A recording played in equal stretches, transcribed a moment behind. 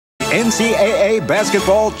NCAA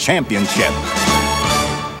Basketball Championship.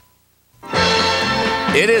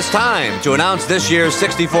 It is time to announce this year's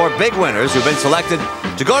 64 big winners who've been selected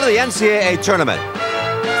to go to the NCAA Tournament.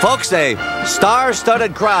 Folks, a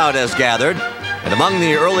star-studded crowd has gathered, and among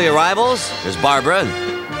the early arrivals is Barbara,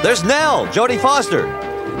 and there's Nell, Jodie Foster.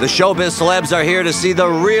 The showbiz celebs are here to see the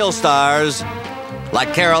real stars,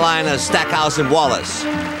 like Carolina, Stackhouse, and Wallace.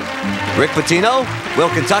 Rick Pitino, will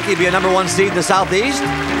Kentucky be a #1 seed in the Southeast?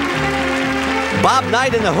 Bob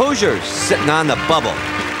Knight and the Hoosiers sitting on the bubble.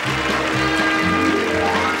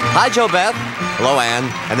 Hi, Joe Beth. Hello, Ann.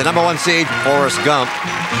 And the #1 seed, Forrest Gump.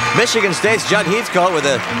 Michigan State's Judd Heathcote with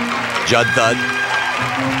a Judd thud.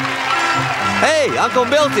 Hey, Uncle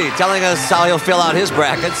Milty telling us how he'll fill out his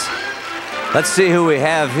brackets. Let's see who we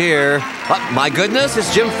have here. Oh, my goodness,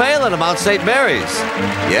 it's Jim Phelan of Mount St. Mary's.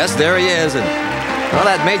 Yes, there he is. And, well,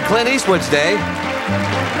 that made Clint Eastwood's day.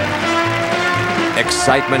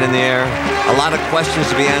 Excitement in the air. A lot of questions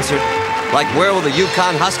to be answered. Like, where will the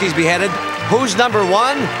Yukon Huskies be headed? Who's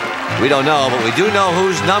 #1? We don't know, but we do know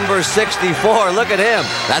who's number 64. Look at him.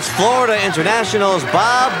 That's Florida International's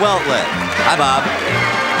Bob Weltlett. Hi, Bob.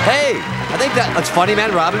 Hey, I think that's funny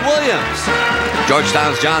man Robin Williams.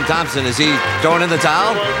 Georgetown's John Thompson. Is he throwing in the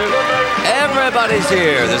towel? Everybody's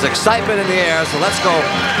here. There's excitement in the air, so let's go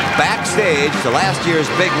backstage to last year's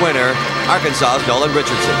big winner, Arkansas's Nolan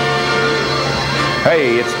Richardson.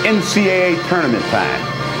 Hey, it's NCAA tournament time.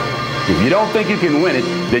 If you don't think you can win it,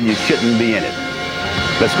 then you shouldn't be in it.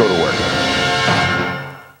 Let's go to work.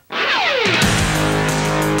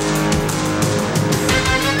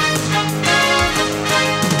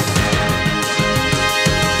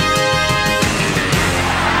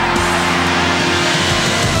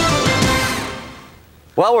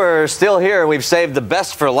 Well, we're still here. We've saved the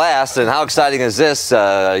best for last. And how exciting is this?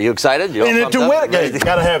 You excited? You in it to win it, baby.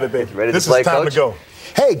 Gotta have it, baby. Ready this to play, is time Coach? to go.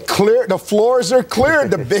 Hey, clear. The floors are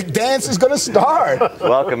cleared. The big dance is going to start.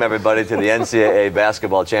 Welcome, everybody, to the NCAA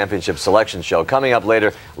Basketball Championship Selection Show. Coming up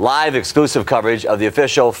later, live exclusive coverage of the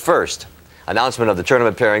official first announcement of the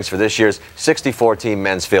tournament pairings for this year's 64-team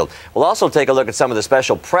men's field. We'll also take a look at some of the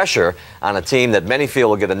special pressure on a team that many feel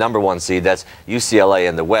will get a #1 seed. That's UCLA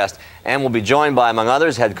in the West. And we'll be joined by, among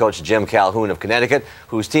others, head coach Jim Calhoun of Connecticut,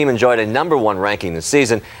 whose team enjoyed a #1 ranking this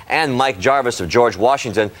season, and Mike Jarvis of George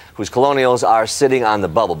Washington, whose Colonials are sitting on the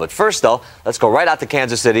bubble. But first, though, let's go right out to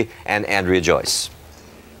Kansas City and Andrea Joyce.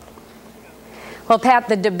 Well, Pat,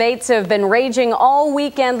 the debates have been raging all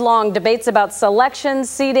weekend long. Debates about selection,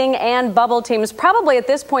 seeding, and bubble teams. Probably at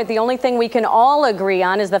this point, the only thing we can all agree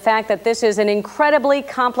on is the fact that this is an incredibly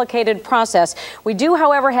complicated process. We do,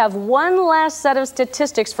 however, have one last set of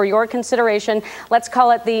statistics for your consideration. Let's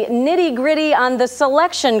call it the nitty-gritty on the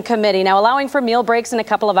selection committee. Now, allowing for meal breaks and a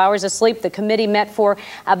couple of hours of sleep, the committee met for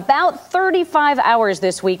about 35 hours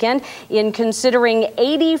this weekend in considering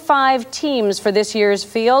 85 teams for this year's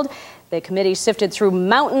field. The committee sifted through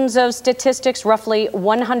mountains of statistics, roughly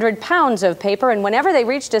 100 pounds of paper, and whenever they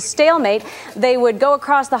reached a stalemate, they would go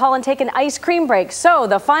across the hall and take an ice cream break. So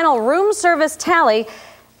the final room service tally,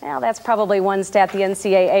 well, that's probably one stat the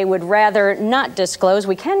NCAA would rather not disclose.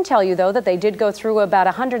 We can tell you, though, that they did go through about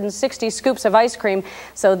 160 scoops of ice cream,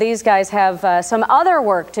 so these guys have some other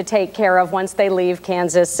work to take care of once they leave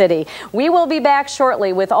Kansas City. We will be back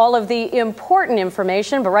shortly with all of the important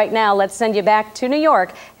information, but right now, let's send you back to New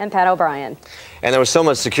York and Pat O'Brien. And there was so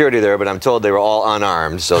much security there, but I'm told they were all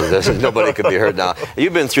unarmed, so nobody could be hurt now.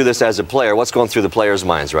 You've been through this as a player. What's going through the players'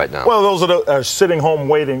 minds right now? Well, those are sitting home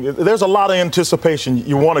waiting. There's a lot of anticipation.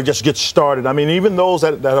 You want to just get started. I mean, even those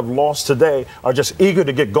that have lost today are just eager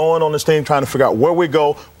to get going on this team, trying to figure out where we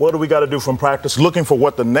go, what do we got to do from practice, looking for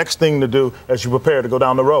what the next thing to do as you prepare to go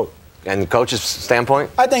down the road. And coach's standpoint?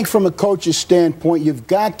 I think from a coach's standpoint, you've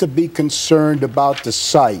got to be concerned about the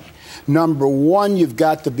site. Number one, you've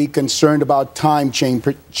got to be concerned about time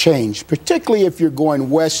change, particularly if you're going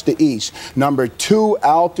west to east. Number two,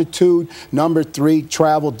 altitude. Number three,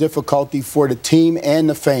 travel difficulty for the team and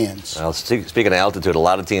the fans. Well, speaking of altitude, a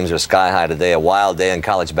lot of teams are sky high today. A wild day in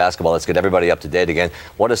college basketball. Let's get everybody up to date again.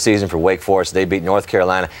 What a season for Wake Forest. They beat North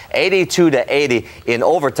Carolina 82-80 in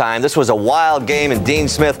overtime. This was a wild game, and Dean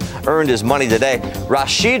Smith earned his money today.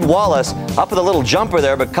 Rasheed Wallace up with a little jumper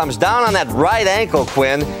there, but comes down on that right ankle,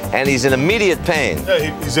 Quinn, and he's in immediate pain.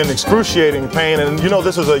 Yeah, he's in excruciating pain, and you know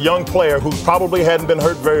this is a young player who probably hadn't been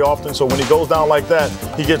hurt very often, so when he goes down like that,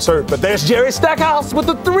 he gets hurt. But there's Jerry Stackhouse with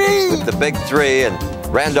the three! With the big three, and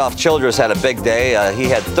Randolph Childress had a big day. He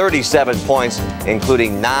had 37 points,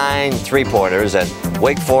 including 9 three-pointers, and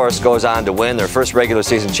Wake Forest goes on to win their first regular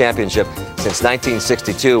season championship since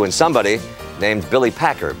 1962, and somebody named Billy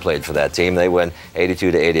Packer played for that team. They win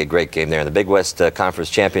 82-80, a great game there. In the Big West Conference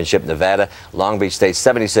Championship, Nevada, Long Beach State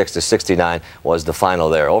 76-69 was the final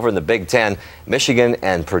there. Over in the Big Ten, Michigan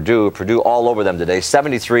and Purdue all over them today.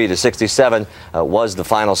 73-67 was the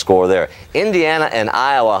final score there. Indiana and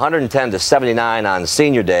Iowa 110-79 on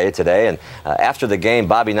Senior Day today. And after the game,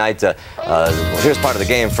 Bobby Knight, here's part of the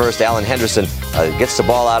game first. Alan Henderson gets the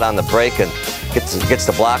ball out on the break and gets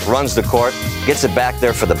the block, runs the court, gets it back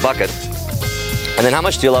there for the bucket. And then how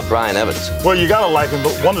much do you love Brian Evans? Well, you got to like him,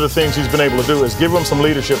 but one of the things he's been able to do is give him some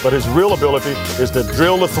leadership, but his real ability is to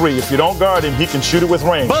drill the three. If you don't guard him, he can shoot it with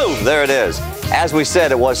range. Boom! There it is. As we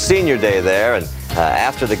said, it was Senior Day there, and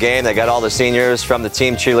after the game, they got all the seniors from the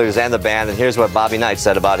team cheerleaders and the band, and here's what Bobby Knight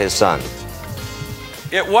said about his son.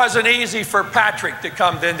 It wasn't easy for Patrick to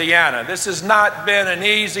come to Indiana. This has not been an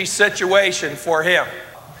easy situation for him.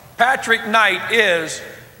 Patrick Knight is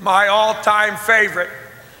my all-time favorite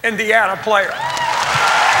Indiana player.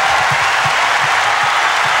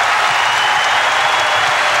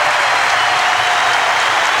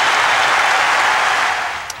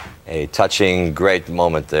 A touching, great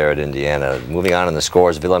moment there at Indiana. Moving on in the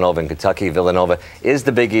scores, Villanova and Kentucky. Villanova is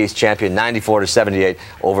the Big East champion, 94-78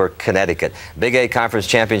 over Connecticut. Big A Conference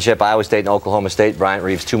Championship, Iowa State and Oklahoma State. Bryant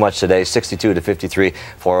Reeves too much today, 62-53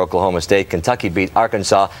 for Oklahoma State. Kentucky beat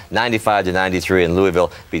Arkansas 95-93, and Louisville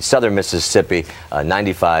beat Southern Mississippi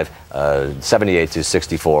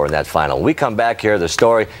 78-64 in that final. When we come back here, the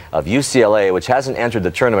story of UCLA, which hasn't entered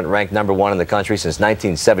the tournament ranked #1 in the country since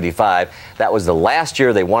 1975. That was the last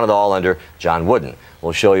year they won it all under John Wooden.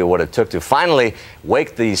 We'll show you what it took to finally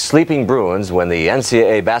wake the sleeping Bruins when the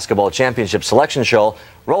NCAA Basketball Championship Selection Show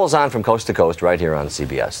rolls on from coast to coast right here on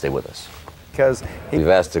CBS. Stay with us. Because we've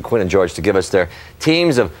asked Quinn and George to give us their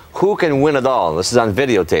teams of who can win it all. This is on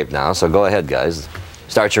videotape now, so go ahead, guys.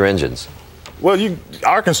 Start your engines. Well,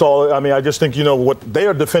 Arkansas, I mean, I just think, they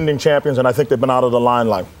are defending champions, and I think they've been out of the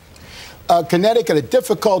limelight. Connecticut, a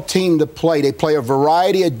difficult team to play. They play a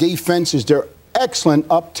variety of defenses. They're excellent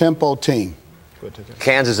up-tempo team.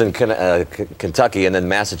 Kansas and Kentucky, and then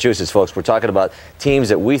Massachusetts, folks. We're talking about teams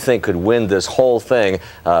that we think could win this whole thing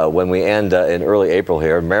when we end in early April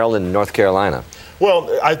here. Maryland and North Carolina. Well,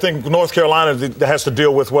 I think North Carolina has to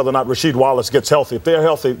deal with whether or not Rasheed Wallace gets healthy. If they're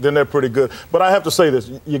healthy, then they're pretty good. But I have to say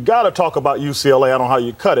this. You got to talk about UCLA. I don't know how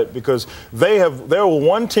you cut it, because they're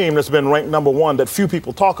one team that's been ranked #1 that few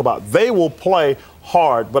people talk about. They will play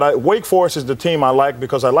hard, but Wake Forest is the team I like,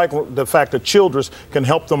 because I like the fact that Childress can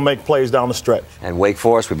help them make plays down the stretch. And Wake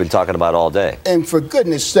Forest we've been talking about all day. And for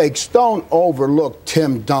goodness sakes, don't overlook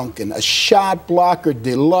Tim Duncan, a shot blocker,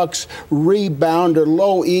 deluxe, rebounder,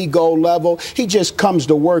 low ego level. He just comes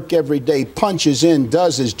to work every day, punches in,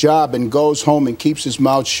 does his job, and goes home and keeps his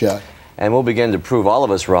mouth shut. And we'll begin to prove all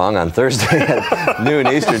of us wrong on Thursday at noon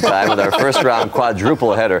Eastern time with our first-round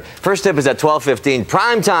quadruple header. First tip is at 12:15,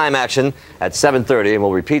 primetime action at 7:30, and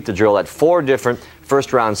we'll repeat the drill at 4 different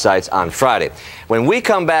first-round sites on Friday. When we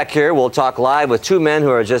come back here, we'll talk live with 2 men who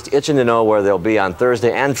are just itching to know where they'll be on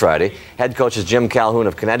Thursday and Friday. Head coaches Jim Calhoun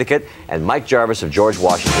of Connecticut and Mike Jarvis of George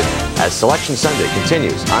Washington, as Selection Sunday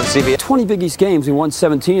continues on CBS. 20 Big East games, we won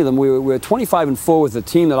 17 of them. We were 25-4 with a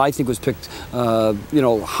team that I think was picked,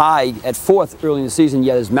 high at 4th early in the season,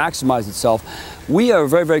 yet has maximized itself. We are a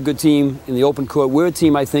very, very good team in the open court. We're a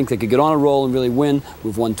team, I think, that could get on a roll and really win.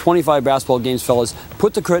 We've won 25 basketball games, fellas.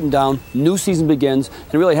 Put the curtain down. New season begins,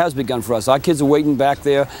 and it really has begun for us. Our kids are waiting back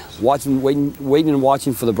there, waiting and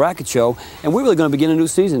watching for the bracket show, and we're really going to begin a new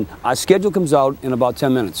season. Our schedule comes out in about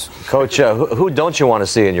 10 minutes. Coach, who don't you want to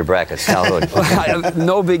see in your brackets, Calhoun?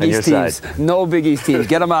 No Big East teams. Side. No Big East teams.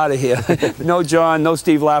 Get them out of here. No John, no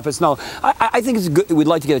Steve Lapis. No, I think it's good. We'd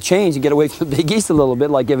like to get a change and get away from the Big East a little bit,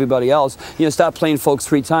 like everybody else. Stop playing folks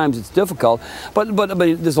 3 times. It's difficult, but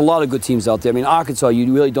there's a lot of good teams out there. I mean, Arkansas,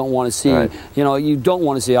 you really don't want to see. Right. You don't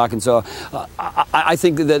want to see Arkansas. I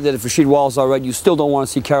think that if Rasheed Wallace is all right, you still don't want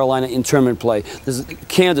to see Carolina in tournament play. There's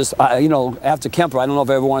Kansas, after Kemper, I don't know if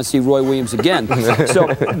I ever want to see Roy Williams again. So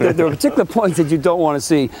there are particular points that you don't want to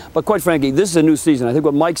see. But quite frankly, this is a new season. I think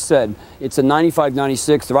what Mike said, it's a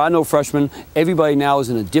 95-96. There are no freshmen. Everybody now is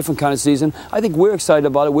in a different kind of season. I think we're excited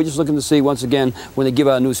about it. We're just looking to see, once again, when they give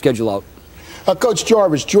our new schedule out. Coach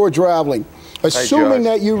Jarvis, George Raveling, assuming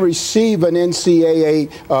that you receive an NCAA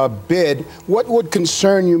bid, what would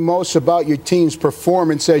concern you most about your team's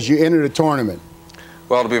performance as you enter the tournament?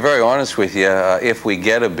 Well, to be very honest with you, if we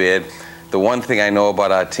get a bid, the one thing I know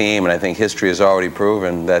about our team, and I think history has already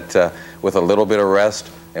proven, that with a little bit of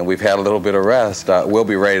rest, and we've had a little bit of rest, we'll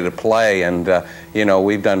be ready to play. And,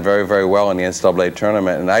 we've done very, very well in the NCAA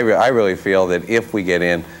tournament, and I really feel that if we get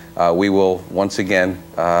in, we will once again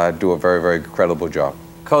do a very, very credible job.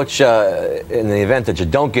 Coach, in the event that you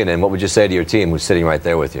don't get in, what would you say to your team who's sitting right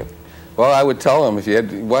there with you? Well, I would tell them,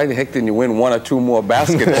 why the heck didn't you win 1 or 2 more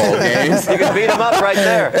basketball games? You can beat them up right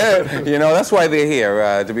there. You know, that's why they're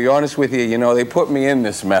here. To be honest with you, they put me in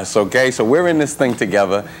this mess, okay? So we're in this thing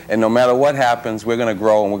together, and no matter what happens, we're going to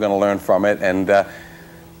grow and we're going to learn from it. And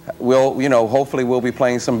hopefully we'll be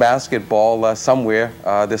playing some basketball somewhere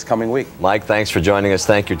this coming week. Mike, thanks for joining us.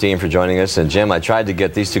 Thank your team for joining us. And Jim, I tried to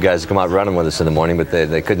get these 2 guys to come out running with us in the morning, but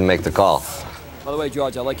they couldn't make the call. By the way,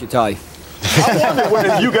 George, I like your tie. I wonder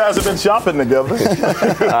when you guys have been shopping together.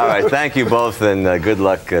 All right, thank you both, and good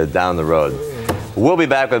luck down the road. We'll be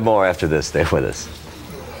back with more after this. Stay with us.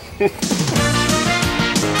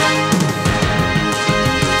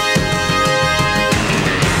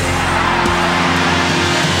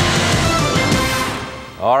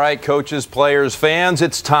 All right, coaches, players, fans,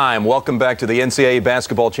 it's time. Welcome back to the NCAA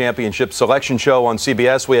Basketball Championship Selection Show on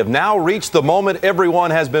CBS. We have now reached the moment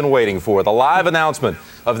everyone has been waiting for, the live announcement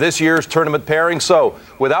of this year's tournament pairing. So,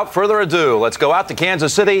 without further ado, let's go out to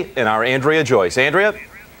Kansas City and our Andrea Joyce. Andrea?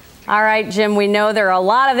 All right, Jim, we know there are a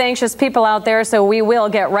lot of anxious people out there, so we will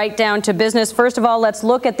get right down to business. First of all, let's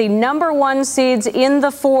look at the #1 seeds in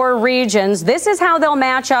the 4 regions. This is how they'll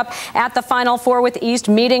match up at the Final Four, with East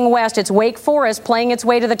meeting West. It's Wake Forest playing its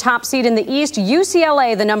way to the top seed in the East.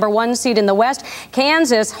 UCLA, the #1 seed in the West.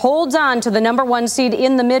 Kansas holds on to the #1 seed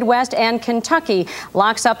in the Midwest, and Kentucky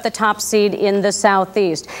locks up the top seed in the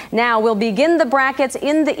Southeast. Now, we'll begin the brackets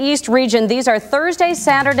in the East region. These are Thursday,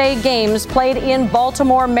 Saturday games played in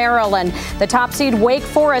Baltimore, Maryland. The top seed Wake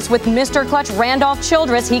Forest with Mr. Clutch Randolph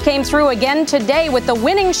Childress. He came through again today with the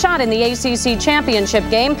winning shot in the ACC championship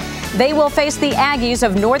game. They will face the Aggies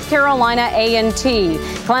of North Carolina A&T.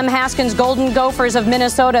 Clem Haskins Golden Gophers of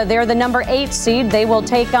Minnesota. They're the #8 seed. They will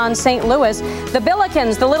take on St. Louis. The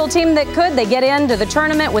Billikens, the little team that could, they get into the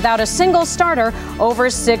tournament without a single starter over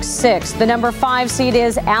 6-6. The #5 seed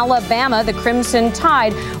is Alabama. The Crimson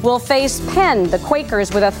Tide will face Penn. The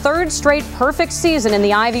Quakers with a 3rd straight perfect season in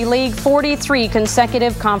the Ivy League, 43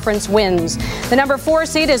 consecutive conference wins. The #4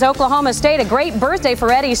 seed is Oklahoma State. A great birthday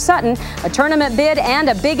for Eddie Sutton. A tournament bid and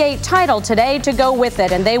a Big 8 title today to go with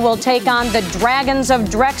it. And they will take on the Dragons of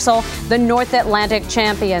Drexel, the North Atlantic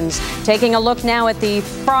champions. Taking a look now at the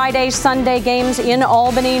Friday, Sunday games in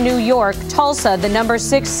Albany, New York. Tulsa, the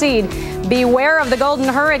 #6 seed. Beware of the Golden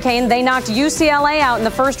Hurricane. They knocked UCLA out in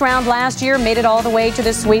the first round last year, made it all the way to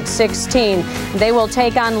the Sweet 16. They will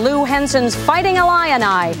take on Lou Henson's Fighting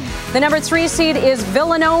Illini. The #3 seed is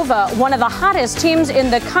Villanova, one of the hottest teams in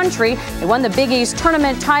the country. They won the Big East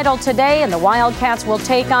tournament title today, and the Wildcats will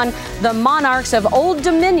take on the Monarchs of Old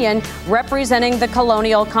Dominion, representing the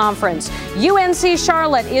Colonial Conference. UNC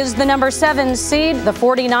Charlotte is the #7 seed. The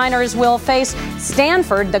 49ers will face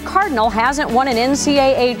Stanford. The Cardinal hasn't won an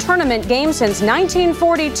NCAA tournament game since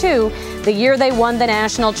 1942, the year they won the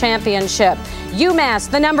national championship. UMass,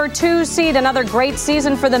 the #2 seed, another great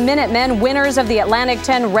season for the Minutemen, winners of the Atlantic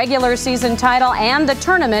 10 regular season title and the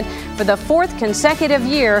tournament for the 4th consecutive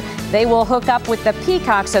year. They will hook up with the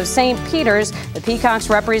Peacocks of St. Peter's, the Peacocks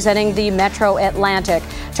representing the Metro Atlantic.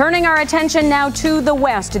 Turning our attention now to the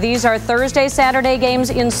West. These are Thursday, Saturday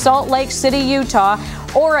games in Salt Lake City, Utah.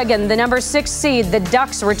 Oregon, the #6 seed. The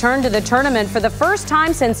Ducks return to the tournament for the first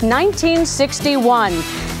time since 1961.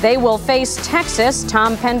 They will face Texas.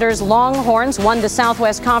 Tom Pender's Longhorns won the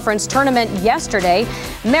Southwest Conference tournament yesterday.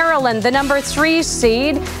 Maryland, the #3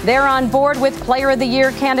 seed. They're on board with Player of the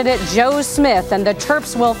Year candidate Joe Smith, and the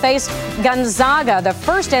Terps will face Gonzaga, the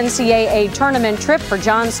first NCAA tournament trip for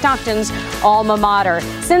John Stockton's alma mater.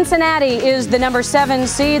 Cincinnati is the #7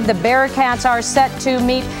 seed. The Bearcats are set to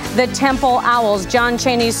meet the Temple Owls, John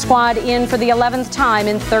Chaney's squad, in for the 11th time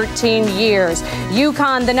in 13 years.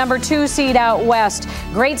 UConn, the #2 seed out west.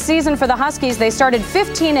 Great season for the Huskies. They started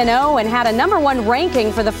 15-0 and had a #1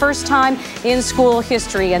 ranking for the first time in school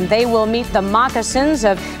history. And they will meet the Moccasins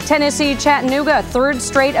of Tennessee Chattanooga, a 3rd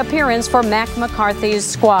straight appearance for Mac McCarthy's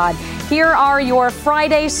squad. Here are your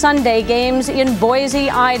Friday, Sunday games in Boise,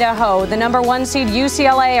 Idaho. The #1 seed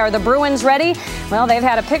UCLA. Are the Bruins ready? Well, they've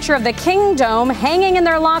had a picture of the King Dome hanging in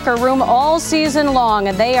their locker room all season long,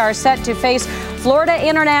 and they are set to face Florida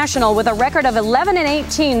International with a record of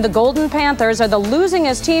 11-18. The Golden Panthers are the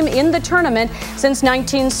losingest team in the tournament since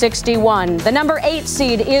 1961. The #8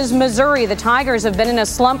 seed is Missouri. The Tigers have been in a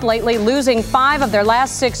slump lately, losing 5 of their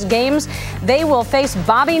last 6 games. They will face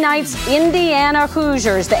Bobby Knight's Indiana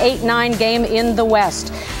Hoosiers, the 8-9 game in the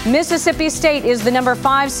West. Mississippi State is the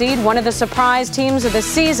 #5 seed, one of the surprise teams of the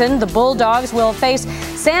season. The Bulldogs will face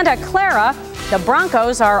Santa Clara. The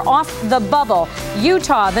Broncos are off the bubble.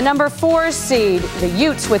 Utah, the #4 seed. The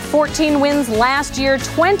Utes with 14 wins last year,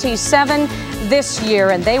 27 this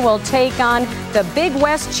year, and they will take on the Big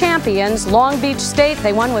West champions, Long Beach State.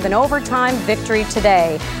 They won with an overtime victory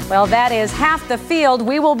today. Well, that is half the field.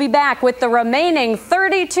 We will be back with the remaining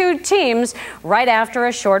 32 teams right after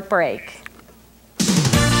a short break.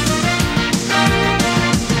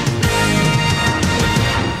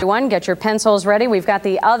 Everyone, get your pencils ready. We've got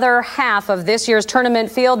the other half of this year's tournament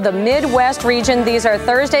field, the Midwest region. These are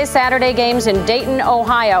Thursday, Saturday games in Dayton,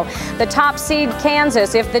 Ohio. The top seed,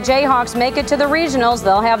 Kansas. If the Jayhawks make it to the regionals,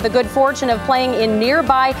 they'll have the good fortune of playing in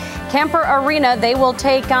nearby Kemper Arena. They will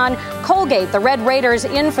take on Colgate, the Red Raiders,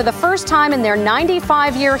 in for the first time in their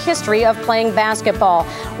 95-year history of playing basketball.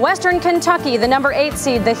 Western Kentucky, the number 8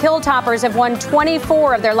 seed, the Hilltoppers have won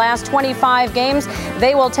 24 of their last 25 games.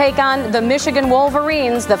 They will take on the Michigan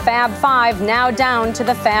Wolverines, the Fab 5, now down to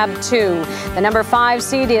the Fab 2. The number 5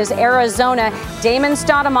 seed is Arizona. Damon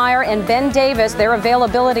Stoudemire and Ben Davis, their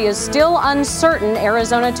availability is still uncertain.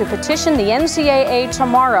 Arizona to petition the NCAA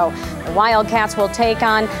tomorrow. The Wildcats will take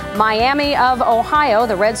on Miami of Ohio.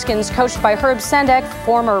 The Redskins, coached by Herb Sendek,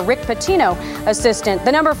 former Rick Pitino assistant.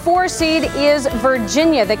 The number 4 seed is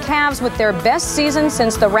Virginia. The Cavs with their best season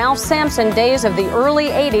since the Ralph Sampson days of the early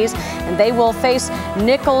 80s, and they will face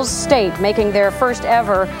Nicholls State, making their first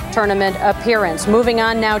ever tournament appearance. Moving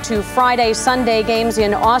on now to Friday, Sunday games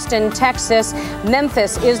in Austin, Texas.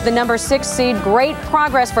 Memphis is the number 6 seed. Great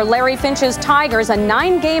progress for Larry Finch's Tigers, a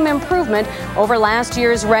 9-game improvement over last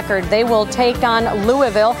year's record. They will take on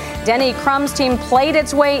Louisville. Denny Crum's team played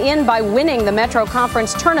its way in by winning the Metro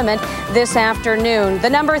Conference tournament this afternoon. The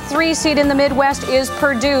number 3 seed in the Midwest is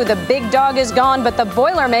Purdue. The big dog is gone, but the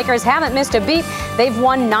Boilermakers haven't missed a beat. They've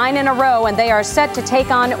won 9 in a row, and they are set to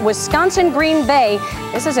take on Wisconsin Green Bay.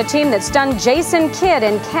 This is a team that stunned Jason Kidd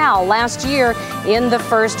and Cal last year in the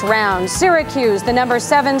first round. Syracuse, the number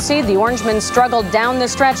 7 seed. The Orangemen struggled down the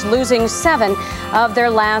stretch, losing 7 of their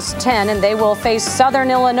last 10, and they will face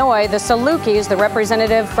Southern Illinois, the Salukis, the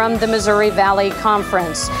representative from the Missouri Valley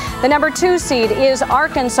Conference. The number 2 seed is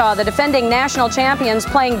Arkansas, the defending national champions,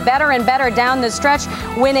 playing better and better down the stretch,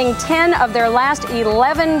 winning 10 of their last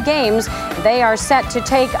 11 games. They are set to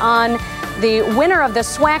take on the winner of the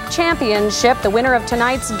SWAC championship, the winner of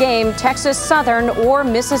tonight's game, Texas Southern or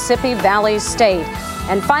Mississippi Valley State.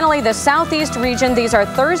 And finally, the Southeast region. These are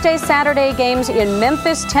Thursday, Saturday games in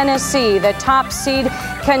Memphis, Tennessee. The top seed,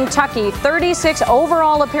 Kentucky, 36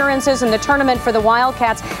 overall appearances in the tournament for the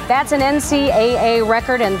Wildcats. That's an NCAA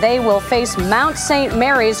record, and they will face Mount St.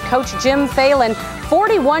 Mary's coach Jim Phelan.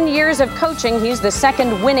 41 years of coaching. He's the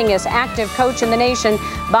second winningest active coach in the nation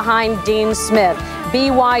behind Dean Smith.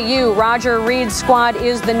 BYU, Roger Reed's squad,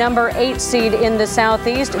 is the number 8 seed in the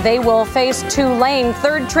Southeast. They will face Tulane,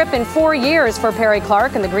 3rd trip in 4 years for Perry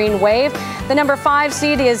Clark and the Green Wave. The number 5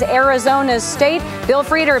 seed is Arizona State. Bill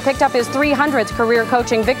Frieder picked up his 300th career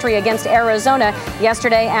coaching victory against Arizona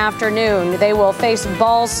yesterday afternoon. They will face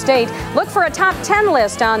Ball State. Look for a top 10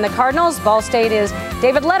 list on the Cardinals. Ball State is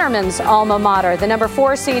David Letterman's alma mater. The number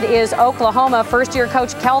 4 seed is Oklahoma. First-year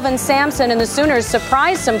coach Kelvin Sampson and the Sooners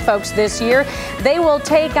surprised some folks this year. They will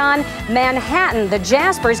take on Manhattan. The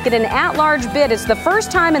Jaspers get an at-large bid. It's the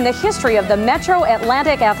first time in the history of the Metro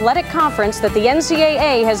Atlantic Athletic Conference that the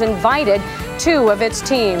NCAA has invited 2 of its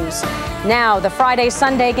teams. Now, the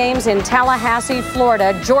Friday-Sunday games in Tallahassee,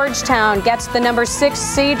 Florida. Georgetown gets the number 6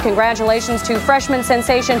 seed. Congratulations to freshman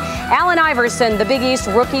sensation Allen Iverson, the Big East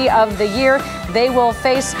Rookie of the Year. They will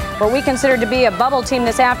face what we consider to be a bubble team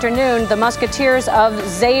this afternoon, the Musketeers of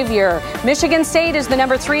Xavier. Michigan State is the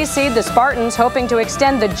number 3 seed. The Spartans, hoping to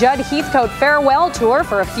extend the Judd Heathcote farewell tour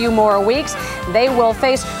for a few more weeks. They will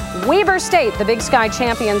face Weber State. The Big Sky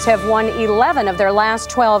champions have won 11 of their last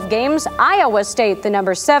 12 games. Iowa State, the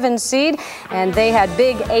number 7 seed, and they had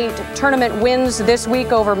Big 8 tournament wins this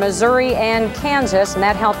week over Missouri and Kansas, and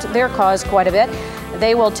that helped their cause quite a bit.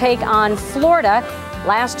 They will take on Florida.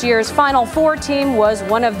 Last year's Final Four team was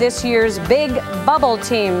one of this year's big bubble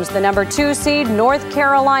teams. The number 2 seed, North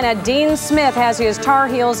Carolina. Dean Smith has his Tar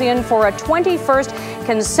Heels in for a 21st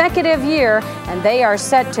consecutive year, and they are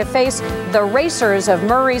set to face the Racers of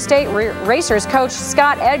Murray State. Racers coach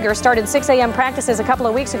Scott Edgar started 6 a.m. practices a couple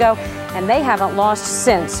of weeks ago, and they haven't lost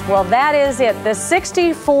since. Well, that is it. The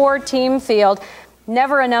 64-team field.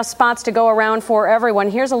 Never enough spots to go around for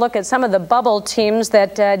everyone. Here's a look at some of the bubble teams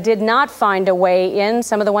that did not find a way in.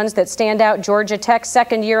 Some of the ones that stand out: Georgia Tech,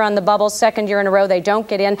 2nd year on the bubble, 2nd year in a row they don't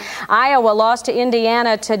get in. Iowa lost to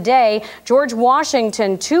Indiana today. George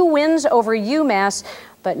Washington, 2 wins over UMass,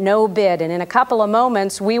 but no bid. And in a couple of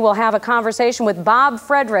moments, we will have a conversation with Bob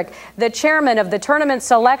Frederick, the chairman of the Tournament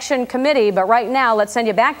Selection Committee. But right now, let's send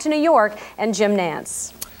you back to New York and Jim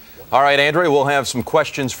Nance. All right, Andrea, we'll have some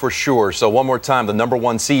questions for sure. So one more time, the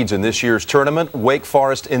 #1 seeds in this year's tournament, Wake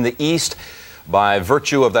Forest in the East, by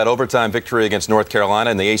virtue of that overtime victory against North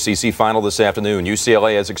Carolina in the ACC final this afternoon.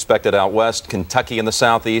 UCLA as expected out west, Kentucky in the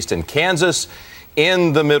Southeast, and Kansas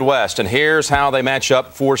in the Midwest. And here's how they match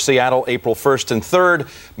up for Seattle, April 1st and 3rd.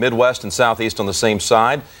 Midwest and Southeast on the same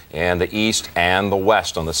side, and the East and the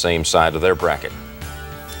West on the same side of their bracket.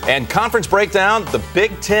 And conference breakdown, the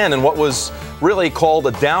Big Ten in what was really called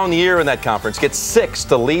a down year in that conference gets 6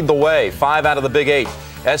 to lead the way. 5 out of the Big 8.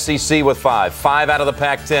 SEC with 5. 5 out of the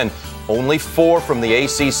Pac-10. Only 4 from the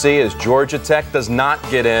ACC as Georgia Tech does not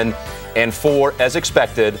get in. And 4, as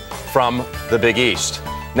expected, from the Big East.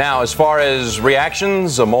 Now, as far as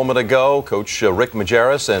reactions, a moment ago, Coach Rick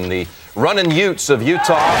Majerus and the Runnin' Utes of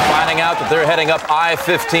Utah finding out that they're heading up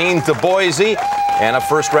I-15 to Boise and a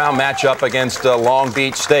first-round matchup against Long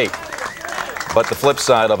Beach State. But the flip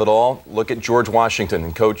side of it all, look at George Washington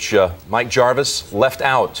and Coach Mike Jarvis left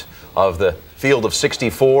out of the field of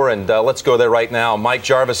 64. And let's go there right now. Mike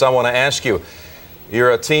Jarvis, I want to ask you,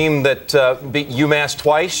 you're a team that beat UMass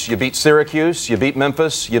twice. You beat Syracuse. You beat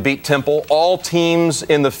Memphis. You beat Temple. All teams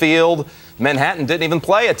in the field. Manhattan didn't even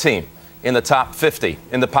play a team in the top 50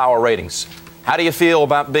 in the power ratings. How do you feel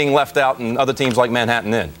about being left out and other teams like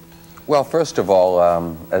Manhattan in? Well, first of all,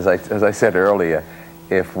 as I said earlier,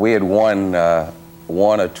 if we had won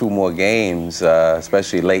 1 or 2 more games,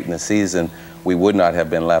 especially late in the season, we would not have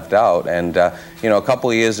been left out. And, you know, a couple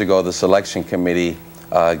of years ago, the selection committee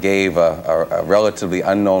gave a relatively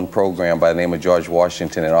unknown program by the name of George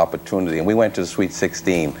Washington an opportunity, and we went to the Sweet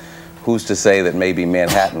 16. Who's to say that maybe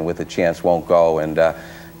Manhattan with a chance won't go? And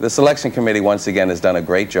the selection committee once again has done a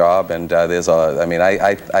great job, and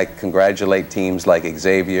I congratulate teams like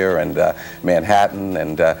Xavier and Manhattan,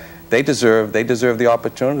 and they deserve the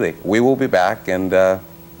opportunity. We will be back, and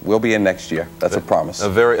we'll be in next year. That's a promise. A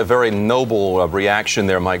very noble reaction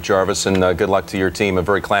there, Mike Jarvis, and good luck to your team. A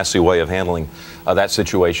very classy way of handling that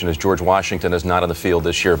situation as George Washington is not on the field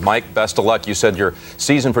this year. Mike, best of luck. You said your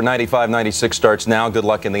season for 95-96 starts now. Good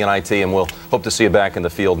luck in the NIT, and we'll hope to see you back in the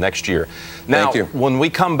field next year. Now, when we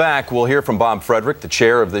come back, we'll hear from Bob Frederick, the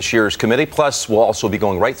chair of this year's committee. Plus, we'll also be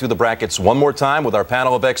going right through the brackets one more time with our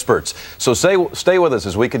panel of experts. So stay with us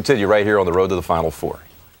as we continue right here on the road to the Final Four.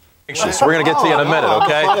 We're going to get to you in a minute,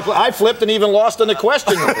 okay? I flipped and even lost in the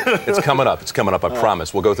question. It's coming up. It's coming up, I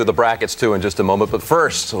promise. We'll go through the brackets, too, in just a moment. But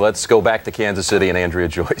first, let's go back to Kansas City and Andrea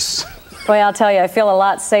Joyce. Boy, I'll tell you, I feel a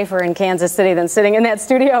lot safer in Kansas City than sitting in that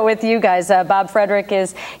studio with you guys. Bob Frederick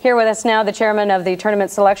is here with us now, the chairman of the Tournament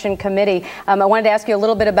Selection Committee. I wanted to ask you a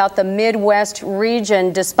little bit about the Midwest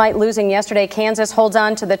region. Despite losing yesterday, Kansas holds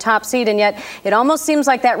on to the top seed, and yet it almost seems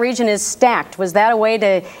like that region is stacked. Was that a way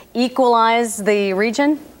to equalize the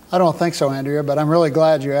region? I don't think so, Andrea, but I'm really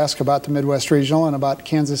glad you asked about the Midwest Regional and about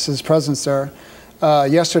Kansas's presence there.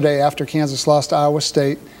 Yesterday, after Kansas lost to Iowa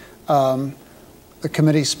State, the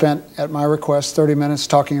committee spent, at my request, 30 minutes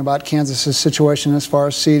talking about Kansas's situation as far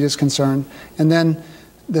as seed is concerned. And then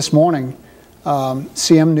this morning,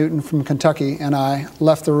 C.M. Newton from Kentucky and I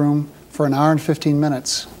left the room for an hour and 15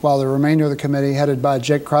 minutes while the remainder of the committee, headed by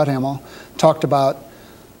Jake Krauthamel, talked about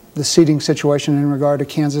the seeding situation in regard to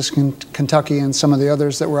Kansas, Kentucky, and some of the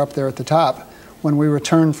others that were up there at the top. When we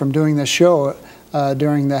returned from doing this show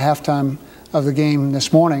during the halftime of the game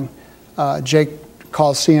this morning, Jake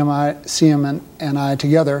called CM and I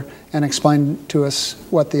together and explained to us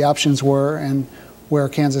what the options were and where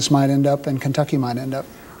Kansas might end up and Kentucky might end up.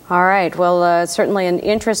 All right. Well, certainly an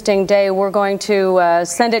interesting day. We're going to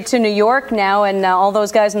send it to New York now, and all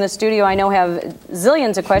those guys in the studio I know have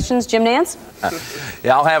zillions of questions. Jim Nance?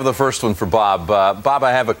 Yeah, I'll have the first one for Bob. Bob,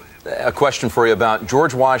 I have a question for you about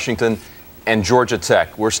George Washington and Georgia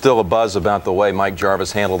Tech. We're still abuzz about the way Mike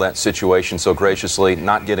Jarvis handled that situation so graciously,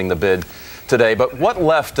 not getting the bid today. But what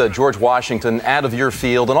left George Washington out of your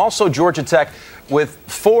field, and also Georgia Tech with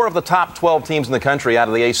 4 of the top 12 teams in the country out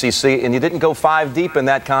of the ACC, and you didn't go 5 deep in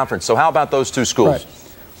that conference. So how about those 2 schools? Right.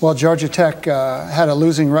 Well, Georgia Tech had a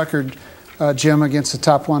losing record, Jim, against the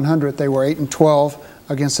top 100. They were 8-12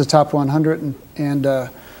 against the top 100 and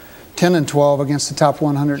 10-12 against the top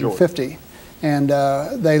 150. And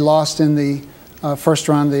they lost in the first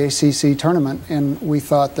round of the ACC tournament, and we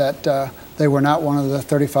thought that they were not one of the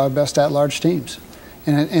 35 best at-large teams.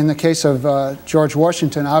 And in the case of George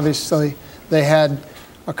Washington, obviously they had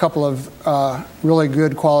a couple of really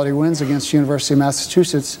good quality wins against University of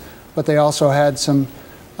Massachusetts, but they also had some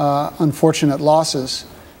unfortunate losses.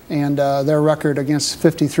 And their record against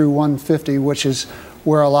 50 through 150, which is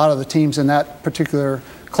where a lot of the teams in that particular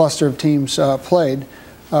cluster of teams played,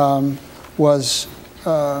 was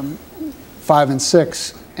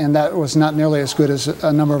 5-6. and that was not nearly as good as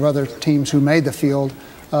a number of other teams who made the field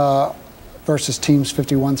versus teams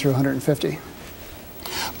 51 through 150.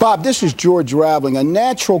 Bob, this is George Raveling. A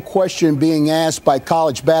natural question being asked by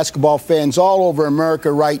college basketball fans all over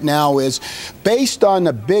America right now is, based on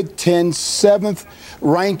the Big Ten 7th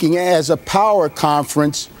ranking as a power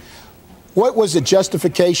conference, what was the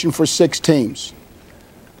justification for 6 teams?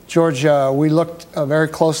 George, we looked very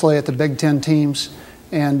closely at the Big Ten teams,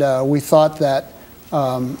 and we thought that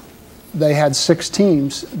they had 6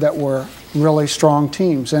 teams that were really strong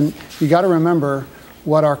teams. And you got to remember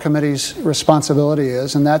what our committee's responsibility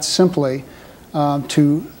is, and that's simply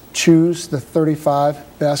to choose the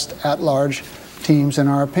 35 best at-large teams in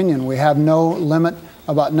our opinion. We have no limit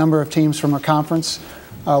about number of teams from a conference.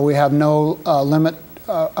 We have no limit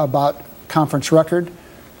about conference record.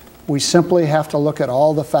 We simply have to look at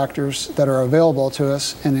all the factors that are available to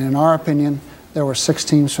us, and in our opinion, there were 6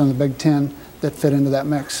 teams from the Big Ten that fit into that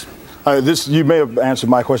mix. You may have answered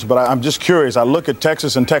my question, but I'm just curious. I look at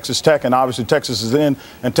Texas and Texas Tech, and obviously Texas is in,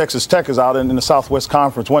 and Texas Tech is out in the Southwest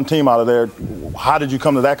Conference. One team out of there. How did you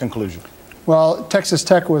come to that conclusion? Well, Texas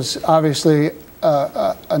Tech was obviously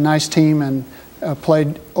a nice team and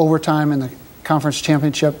played overtime in the conference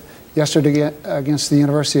championship yesterday against the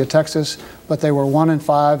University of Texas, but they were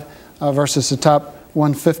 1-5 versus the top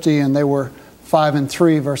 150, and they were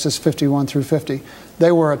 5-3 versus 51 through 50.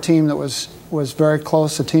 They were a team that was very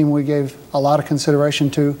close, a team we gave a lot of consideration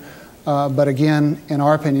to, but again, in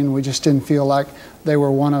our opinion, we just didn't feel like they were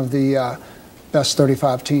one of the best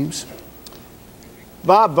 35 teams.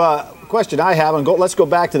 Bob, question I have, and let's go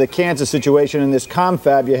back to the Kansas situation and this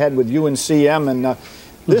confab you had with UNCM,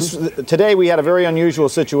 and today we had a very unusual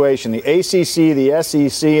situation. The ACC, the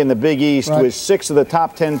SEC, and the Big East, with 6 of the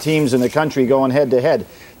top 10 teams in the country going head-to-head.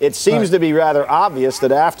 It seems to be rather obvious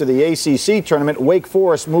that after the ACC tournament, Wake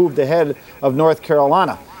Forest moved ahead of North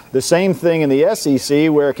Carolina. The same thing in the SEC,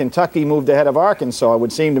 where Kentucky moved ahead of Arkansas. It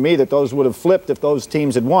would seem to me that those would have flipped if those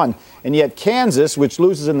teams had won. And yet Kansas, which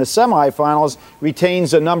loses in the semifinals, retains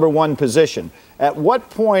the #1 position. At what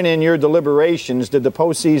point in your deliberations did the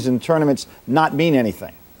postseason tournaments not mean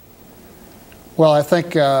anything? Well, I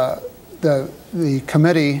think the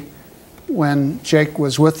committee, when Jake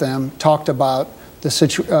was with them, talked about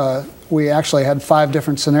we actually had 5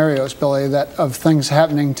 different scenarios, Billy, of things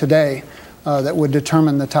happening today that would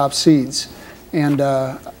determine the top seeds. And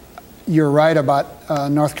you're right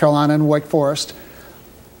about North Carolina and Wake Forest.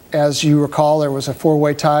 As you recall, there was a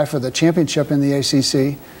 4-way tie for the championship in the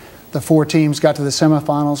ACC. The 4 teams got to the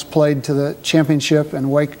semifinals, played to the championship,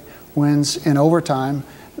 and Wake wins in overtime,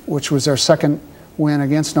 which was their 2nd win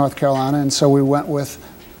against North Carolina. And so we went with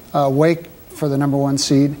Wake for the #1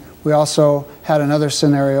 seed. We also had another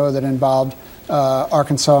scenario that involved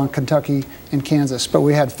Arkansas and Kentucky and Kansas. But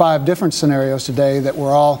we had 5 different scenarios today that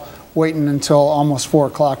were all waiting until almost 4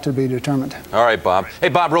 o'clock to be determined. All right, Bob. Hey,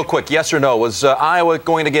 Bob, real quick, yes or no? Was Iowa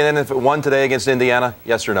going to get in if it won today against Indiana?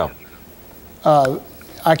 Yes or no?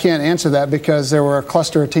 I can't answer that because there were a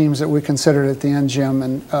cluster of teams that we considered at the end, Jim,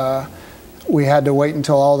 and we had to wait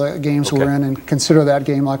until all the games were in and consider that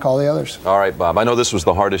game like all the others. All right, Bob. I know this was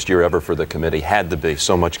the hardest year ever for the committee. Had to be.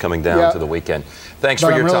 So much coming down to the weekend. Thanks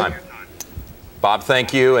for your time. Bob,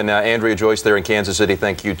 thank you. And Andrea Joyce there in Kansas City,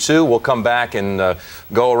 thank you too. We'll come back and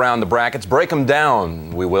go around the brackets, break them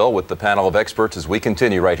down, we will, with the panel of experts as we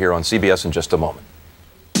continue right here on CBS in just a moment.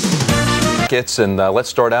 And let's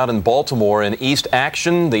start out in Baltimore in East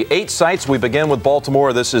action. The 8 sites, we begin with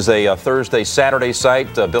Baltimore. This is a Thursday, Saturday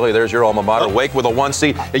site. Billy, there's your alma mater, Wake with a 1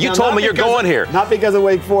 seed. You told me you're going here. Not because of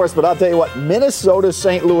Wake Forest, but I'll tell you what, Minnesota,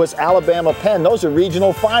 St. Louis, Alabama, Penn, those are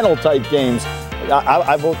regional final type games.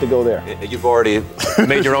 I vote to go there. You've already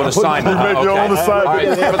made your own assignment. You made your own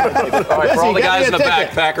assignment. All right, for all the guys in the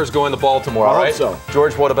back, Packers going to Baltimore, all right? So.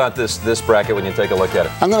 George, what about this bracket when you take a look at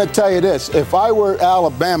it? I'm going to tell you this. If I were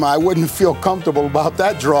Alabama, I wouldn't feel comfortable about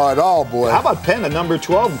that draw at all, boy. How about Penn, at number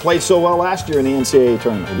 12, and played so well last year in the NCAA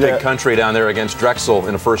tournament? Big country down there against Drexel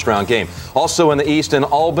in a first-round game. Also in the East, in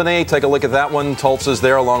Albany, take a look at that one. Tulsa's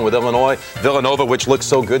there along with Illinois. Villanova, which looks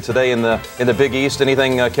so good today in the Big East.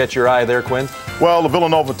 Anything catch your eye there, Quinn? Well, the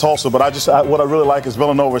Villanova Tulsa, but what I really like is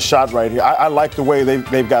Villanova's shot right here. I like the way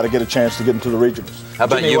they've got to get a chance to get into the regionals. How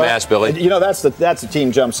about UMass, Billy? You know, that's the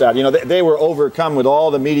team jumps out. You know, they were overcome with all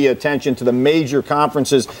the media attention to the major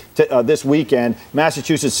conferences this weekend.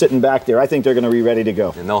 Massachusetts sitting back there. I think they're going to be ready to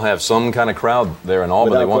go. And they'll have some kind of crowd there in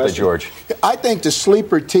Albany, won't they, George? I think the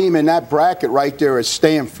sleeper team in that bracket right there is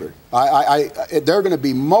Stanford. They're going to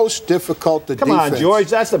be most difficult to defense. Come on, George,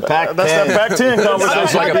 that's the Pac-10. That's that Pac-10 conversation.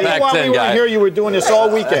 Sounds like a Pac-10 we guy. were here, you were doing this all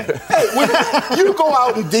weekend. Hey, you go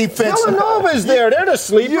out and defense. Villanova's there. They're the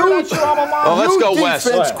sleeper. Well, let's go west.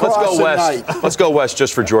 Let's go west. Let's go west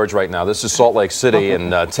just for George right now. This is Salt Lake City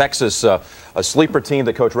in Texas, a sleeper team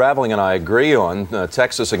that Coach Raveling and I agree on.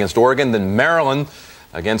 Texas against Oregon, then Maryland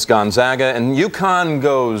against Gonzaga, and UConn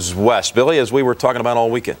goes west. Billy, as we were talking about all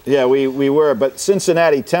weekend. Yeah, we were, but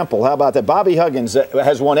Cincinnati Temple, how about that? Bobby Huggins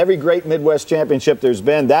has won every great Midwest championship there's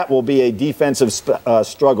been. That will be a defensive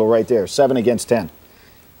struggle right there, 7 against 10.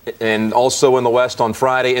 And also in the West on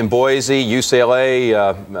Friday in Boise, UCLA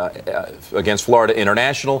against Florida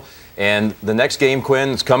International. And the next game, Quinn,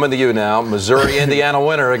 is coming to you now. Missouri-Indiana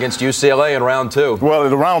winner against UCLA in round 2. Well,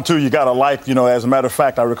 in round 2, you got to like, as a matter of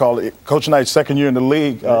fact, I recall Coach Knight's second year in the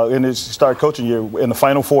league, in his start coaching year, in the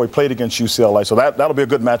Final Four, he played against UCLA. So that'll be a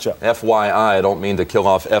good matchup. FYI, I don't mean to kill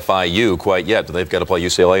off FIU quite yet. They've got to play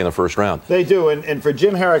UCLA in the first round. They do. And for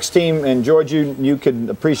Jim Herrick's team, and George, you could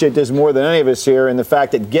appreciate this more than any of us here, in the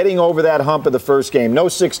fact that getting over that hump of the first game. No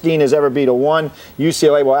 16 has ever beat a 1.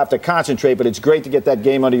 UCLA will have to concentrate, but it's great to get that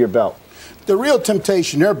game under your belt. The real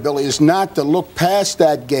temptation there, Billy, is not to look past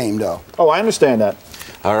that game, though. Oh, I understand that.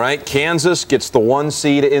 All right, Kansas gets the 1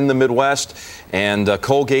 seed in the Midwest, and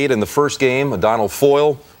Colgate in the first game, Donald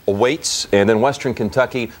Foyle awaits, and then Western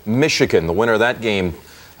Kentucky, Michigan, the winner of that game,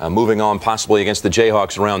 moving on possibly against the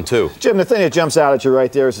Jayhawks in round 2. Jim, the thing that jumps out at you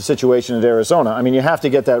right there is the situation at Arizona. I mean, you have to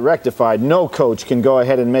get that rectified. No coach can go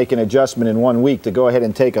ahead and make an adjustment in 1 week to go ahead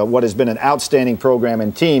and take what has been an outstanding program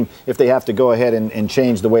and team if they have to go ahead and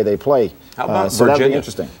change the way they play. How about so Virginia? That'll be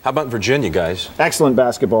interesting. How about Virginia, guys? Excellent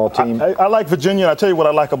basketball team. I like Virginia. I tell you what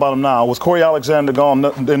I like about them now. With Corey Alexander gone,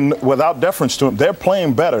 then without deference to him, they're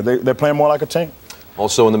playing better. They're playing more like a team.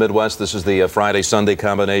 Also in the Midwest, this is the Friday-Sunday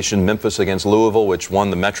combination. Memphis against Louisville, which won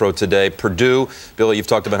the Metro today. Purdue, Billy, you've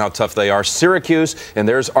talked about how tough they are. Syracuse, and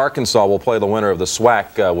there's Arkansas will play the winner of the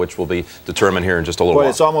SWAC, which will be determined here in just a little while.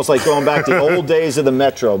 It's almost like going back to the old days of the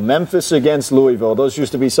Metro. Memphis against Louisville. Those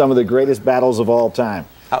used to be some of the greatest battles of all time.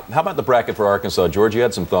 How about the bracket for Arkansas? George, you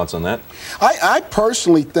had some thoughts on that. I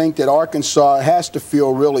personally think that Arkansas has to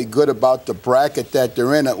feel really good about the bracket that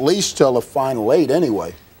they're in, at least till the Final 8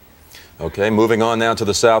 anyway. Okay, moving on now to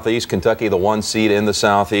the Southeast. Kentucky, the 1 seed in the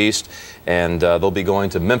Southeast. And they'll be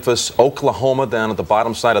going to Memphis, Oklahoma down at the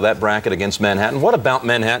bottom side of that bracket against Manhattan. What about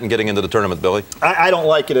Manhattan getting into the tournament, Billy? I don't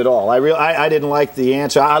like it at all. I didn't like the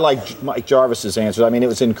answer. I like Mike Jarvis's answer. I mean, it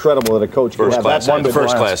was incredible that a coach could have that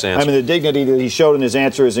first-class answer. I mean, the dignity that he showed in his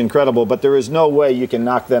answer is incredible, but there is no way you can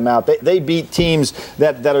knock them out. They beat teams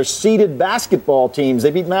that are seeded basketball teams.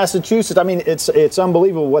 They beat Massachusetts. I mean, it's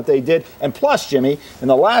unbelievable what they did. And plus, Jimmy, in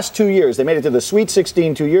the last 2 years, they made it to the Sweet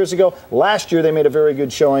 16 2 years ago. Last year, they made a very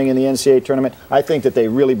good showing in the NCAA tournament. I think that they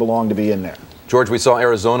really belong to be in there. George, we saw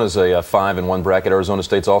Arizona's a 5 in one bracket. Arizona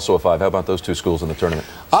State's also a 5. How about those two schools in the tournament?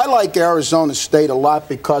 I like Arizona State a lot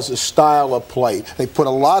because of style of play. They put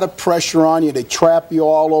a lot of pressure on you. They trap you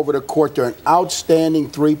all over the court. They're an outstanding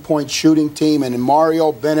three-point shooting team. And in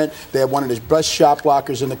Mario Bennett, they have one of the best shot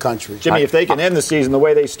blockers in the country. Jimmy, if they can end the season the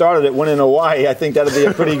way they started it, winning Hawaii, I think that'll be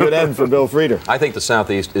a pretty good end for Bill Frieder. I think the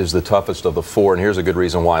Southeast is the toughest of the 4, and here's a good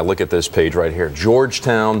reason why. Look at this page right here.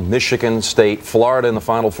 Georgetown, Michigan State, Florida in the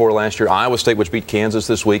Final Four last year, Iowa State, which beat Kansas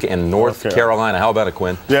this week, and North Carolina. How about it,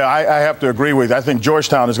 Quinn? Yeah, I have to agree with you. I think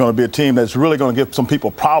Georgetown is going to be a team that's really going to give some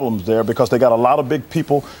people problems there because they got a lot of big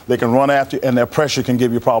people they can run after, and their pressure can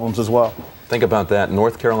give you problems as well. Think about that.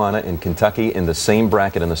 North Carolina and Kentucky in the same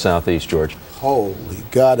bracket in the Southeast, George. Holy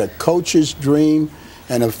God, a coach's dream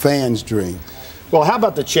and a fan's dream. Well, how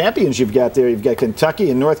about the champions you've got there? You've got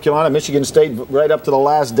Kentucky and North Carolina, Michigan State right up to the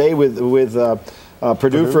last day with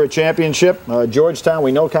Purdue for a championship. Georgetown,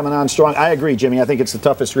 we know, coming on strong. I agree, Jimmy. I think it's the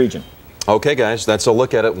toughest region. Okay, guys, that's a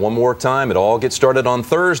look at it one more time. It all gets started on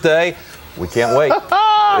Thursday. We can't wait.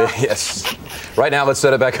 Yes. Right now, let's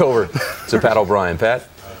set it back over to Pat O'Brien. Pat?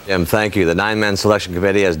 Jim, thank you. The 9-man selection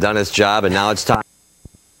committee has done its job, and now it's time.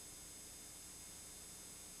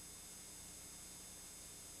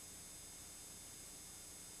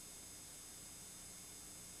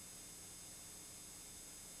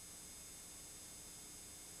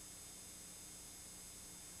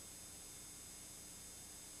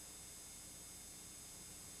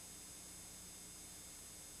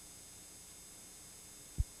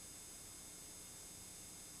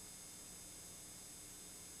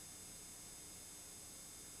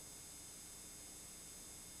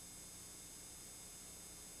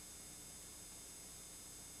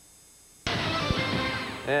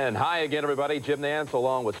 And hi again, everybody. Jim Nance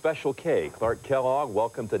along with Special K, Clark Kellogg.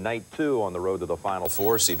 Welcome to night 2 on the road to the Final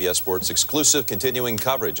Four. CBS Sports exclusive continuing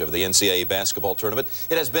coverage of the NCAA basketball tournament.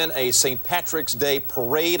 It has been a St. Patrick's Day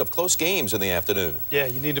parade of close games in the afternoon. Yeah,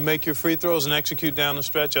 you need to make your free throws and execute down the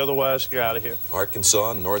stretch. Otherwise, you're out of here.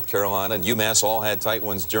 Arkansas, North Carolina, and UMass all had tight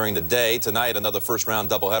ones during the day. Tonight, another first-round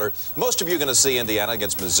doubleheader. Most of you are going to see Indiana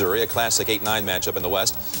against Missouri, a classic 8-9 matchup in the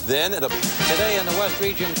West. Then, today in the West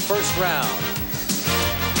Region first round.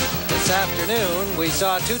 This afternoon, we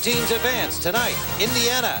saw 2 teams advance. Tonight,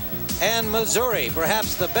 Indiana and Missouri,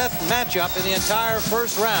 perhaps the best matchup in the entire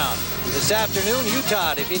first round. This afternoon,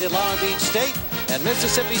 Utah defeated Long Beach State, and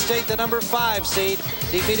Mississippi State, the number 5 seed,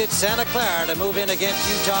 defeated Santa Clara to move in against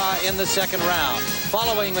Utah in the second round.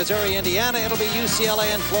 Following Missouri, Indiana, it'll be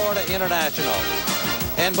UCLA and Florida International.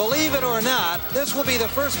 And believe it or not, this will be the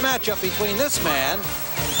first matchup between this man,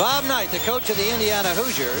 Bob Knight, the coach of the Indiana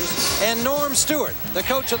Hoosiers, and Norm Stewart, the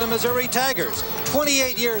coach of the Missouri Tigers.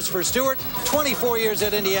 28 years for Stewart, 24 years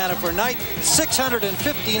at Indiana for Knight,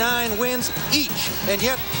 659 wins each, and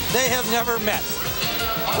yet they have never met.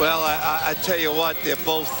 Well, I tell you what, they're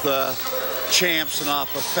both champs in our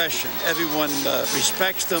profession. Everyone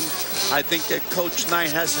respects them. I think that Coach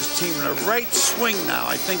Knight has his team in the right swing now.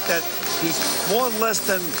 I think that he's more or less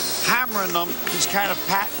than hammering them. He's kind of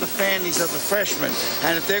patting the fannies of the freshmen.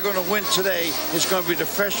 And if they're going to win today, it's going to be the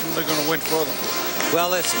freshmen that are going to win for them. Well,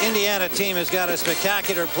 this Indiana team has got a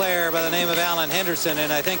spectacular player by the name of Alan Henderson,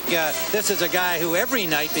 and I think this is a guy who every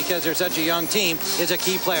night, because they're such a young team, is a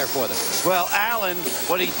key player for them. Well, Alan,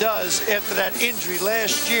 what he does, after that injury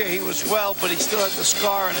last year, he was well, but he still had the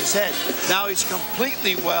scar on his head. Now he's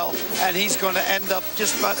completely well, and he's going to end up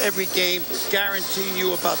just about every game guaranteeing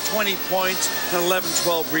you about 20 points and 11,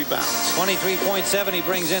 12 rebounds. 23.7 he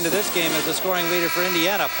brings into this game as the scoring leader for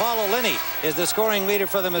Indiana. Paul O'Linney is the scoring leader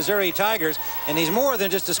for the Missouri Tigers, and he's more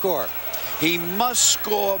than just a scorer. He must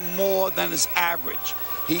score more than his average.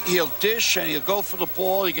 He'll dish and he'll go for the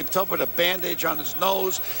ball. You can tell by the bandage on his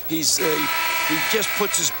nose. He just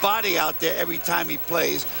puts his body out there every time he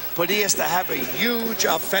plays. But he has to have a huge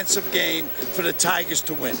offensive game for the Tigers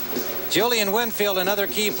to win. Julian Winfield, another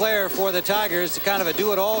key player for the Tigers, kind of a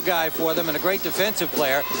do-it-all guy for them and a great defensive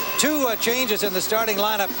player. 2 changes in the starting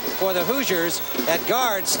lineup for the Hoosiers. At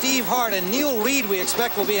guard, Steve Hart and Neil Reed, we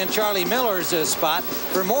expect, will be in Charlie Miller's spot.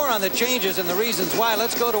 For more on the changes and the reasons why,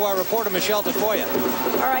 let's go to our reporter, Michelle Tafoya.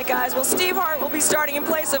 All right, guys. Well, Steve Hart will be starting in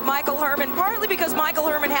place of Michael Herman, partly because Michael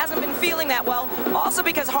Herman hasn't been feeling that well, also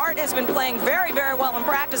because Hart has been playing very, very well in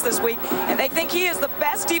practice this week, and they think he is the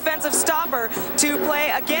best defensive stopper to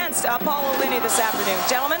play against Paul O'Linney this afternoon.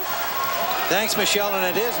 Gentlemen? Thanks, Michelle.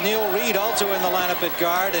 And it is Neil Reed also in the lineup at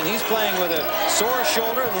guard, and he's playing with a sore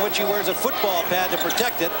shoulder in which he wears a football pad to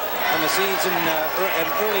protect it from a season, an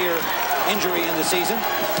earlier injury in the season.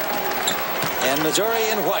 And Missouri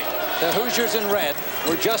in white. The Hoosiers in red.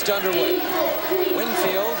 We're just underway.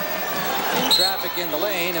 Winfield in traffic in the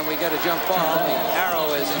lane, and we got a jump ball. The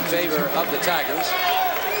arrow is in favor of the Tigers.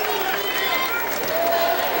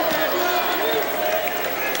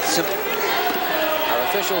 Our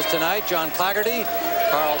officials tonight, John Claggerty,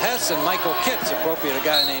 Carl Hess, and Michael Kitts. Appropriate, a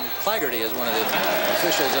guy named Claggerty is one of the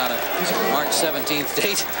officials on a March 17th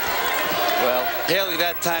date. Well, Haley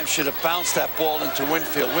that time should have bounced that ball into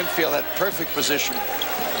Winfield. Winfield had perfect position.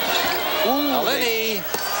 O'Linney,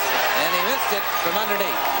 and he missed it from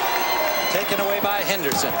underneath. Taken away by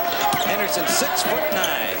Henderson. Henderson, 6'9",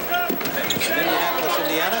 from Indianapolis,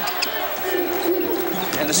 Indiana.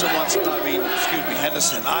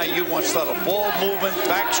 Henderson, IU wants a lot of ball movement,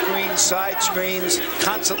 back screens, side screens,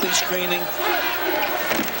 constantly screening.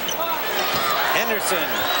 Henderson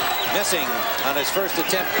missing on his first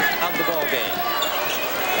attempt of the ball game.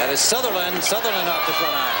 That is Sutherland. Sutherland off the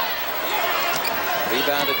front iron.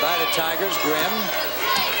 Rebounded by the Tigers. Grimm.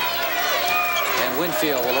 And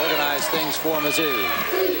Winfield will organize things for Mizzou.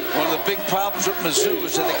 One of the big problems with Mizzou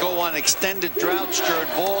is that they go on extended droughts during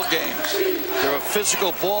ball games. They're a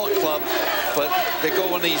physical ball club, but they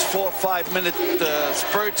go in these 4 or 5 minute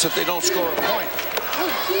spurts if they don't score a point.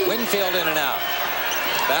 Winfield in and out.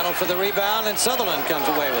 Battle for the rebound, and Sutherland comes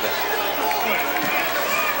away with it.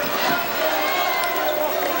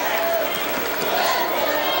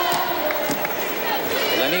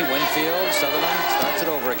 Lenny, Winfield, Sutherland starts it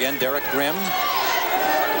over again. Derek Grimm.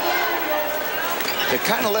 They're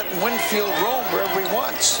kind of letting Winfield roam wherever he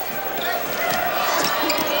wants.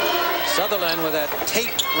 Sutherland with that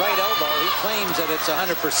taped right elbow. He claims that it's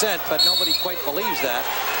 100%, but nobody quite believes that.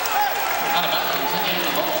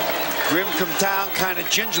 Grimm come down kind of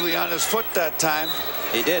gingerly on his foot that time.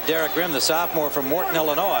 He did. Derek Grimm, the sophomore from Morton,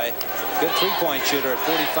 Illinois. Good three-point shooter at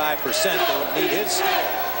 45%. They'll need his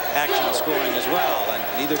action scoring as well, and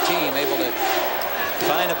neither team able to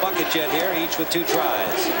find a bucket yet here, each with 2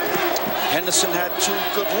 tries. Henderson had 2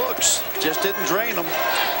 good looks, just didn't drain them.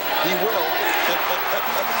 He will.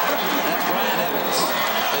 That's Brian Evans,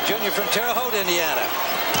 the junior from Terre Haute, Indiana.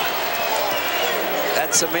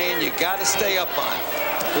 That's a man you got to stay up on.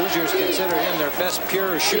 Hoosiers consider him their best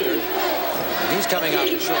pure shooter, and he's coming off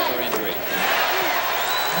a shoulder injury.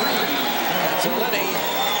 That's a Lenny.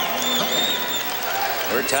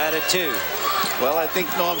 We're tied at 2. Well, I think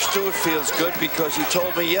Norm Stewart feels good because he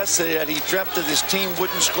told me yesterday that he dreamt that his team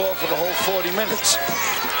wouldn't score for the whole 40 minutes.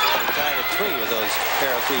 We're tied at 3 with those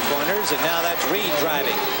pair of 3-pointers, and now that's Reed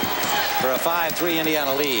driving for a 5-3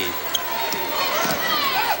 Indiana lead.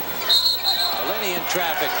 Lenny in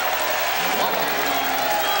traffic.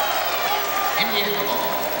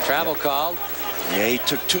 Travel called. Yeah, he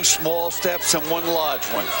took 2 small steps and 1 large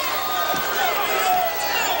one.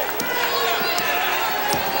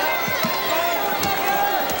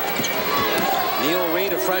 Neil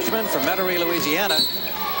Reed, a freshman from Metairie, Louisiana.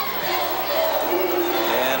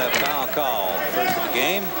 And a foul call. First of the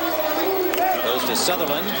game goes to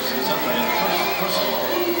Sutherland.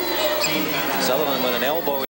 Sutherland with an elbow.